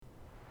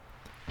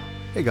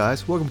Hey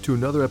guys, welcome to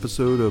another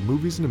episode of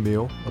Movies and a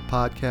Meal, a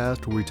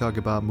podcast where we talk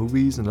about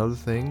movies and other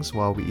things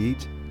while we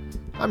eat.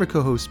 I'm your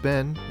co-host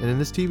Ben, and in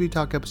this TV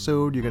Talk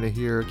episode, you're going to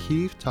hear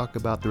Keith talk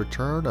about the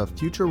return of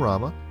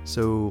Futurama.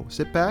 So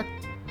sit back,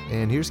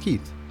 and here's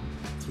Keith.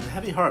 It's with a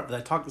heavy heart that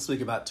I talk this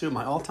week about two of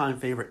my all-time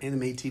favorite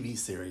anime TV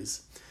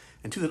series,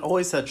 and two that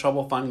always had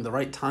trouble finding the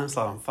right time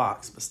slot on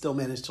Fox, but still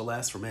managed to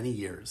last for many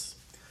years.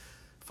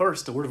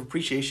 First, a word of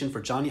appreciation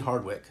for Johnny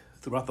Hardwick.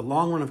 Throughout the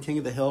long run of King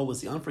of the Hill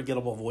was the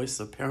unforgettable voice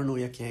of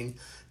Paranoia King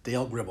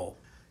Dale Gribble.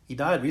 He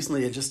died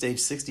recently at just age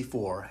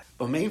 64,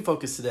 but main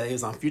focus today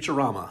is on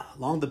Futurama,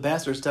 long the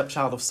bastard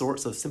stepchild of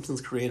sorts of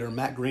Simpsons creator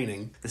Matt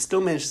Groening, that still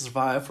managed to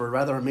survive for a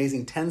rather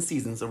amazing 10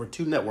 seasons over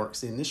 2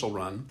 networks in the initial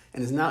run,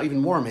 and is now even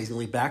more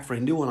amazingly back for a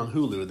new one on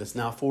Hulu that's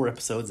now 4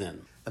 episodes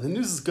in. And the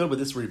news is good with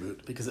this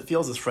reboot, because it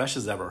feels as fresh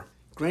as ever.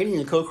 Groening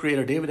and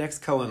co-creator David X.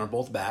 Cohen are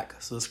both back,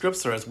 so the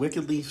scripts are as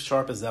wickedly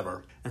sharp as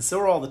ever. And so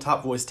are all the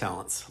top voice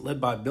talents,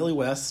 led by Billy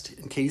West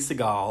and Katie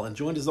Seagal, and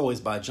joined as always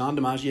by John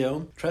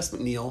DiMaggio, Tress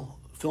MacNeille,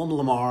 Phil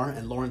Lamar,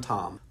 and Lauren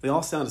Tom. They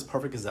all sound as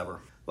perfect as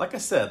ever. Like I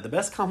said, the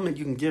best compliment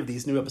you can give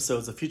these new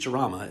episodes of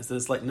Futurama is that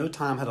it's like no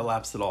time had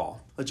elapsed at all.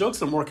 The jokes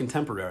are more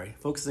contemporary,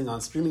 focusing on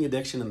streaming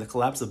addiction and the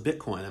collapse of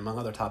Bitcoin, among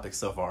other topics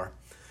so far.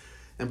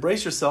 And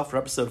brace yourself for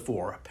episode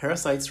 4,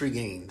 Parasites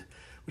Regained,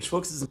 which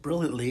focuses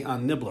brilliantly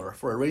on Nibbler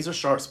for a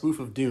razor-sharp spoof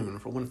of Dune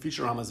for one of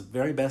Futurama's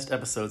very best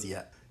episodes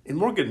yet. In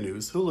more good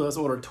news, Hulu has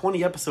ordered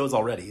 20 episodes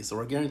already, so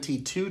we're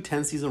guaranteed 2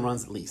 10-season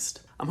runs at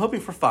least. I'm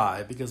hoping for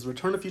 5, because the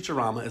return of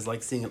Futurama is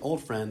like seeing an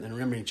old friend and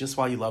remembering just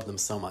why you love them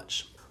so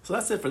much. So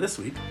that's it for this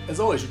week. As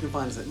always, you can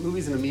find us at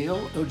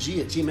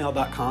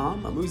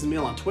moviesandameel@gmail.com, Movies and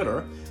Meal on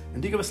Twitter,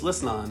 and do give us a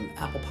listen on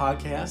Apple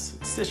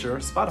Podcasts, Stitcher,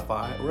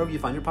 Spotify, or wherever you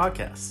find your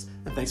podcasts.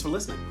 And thanks for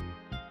listening.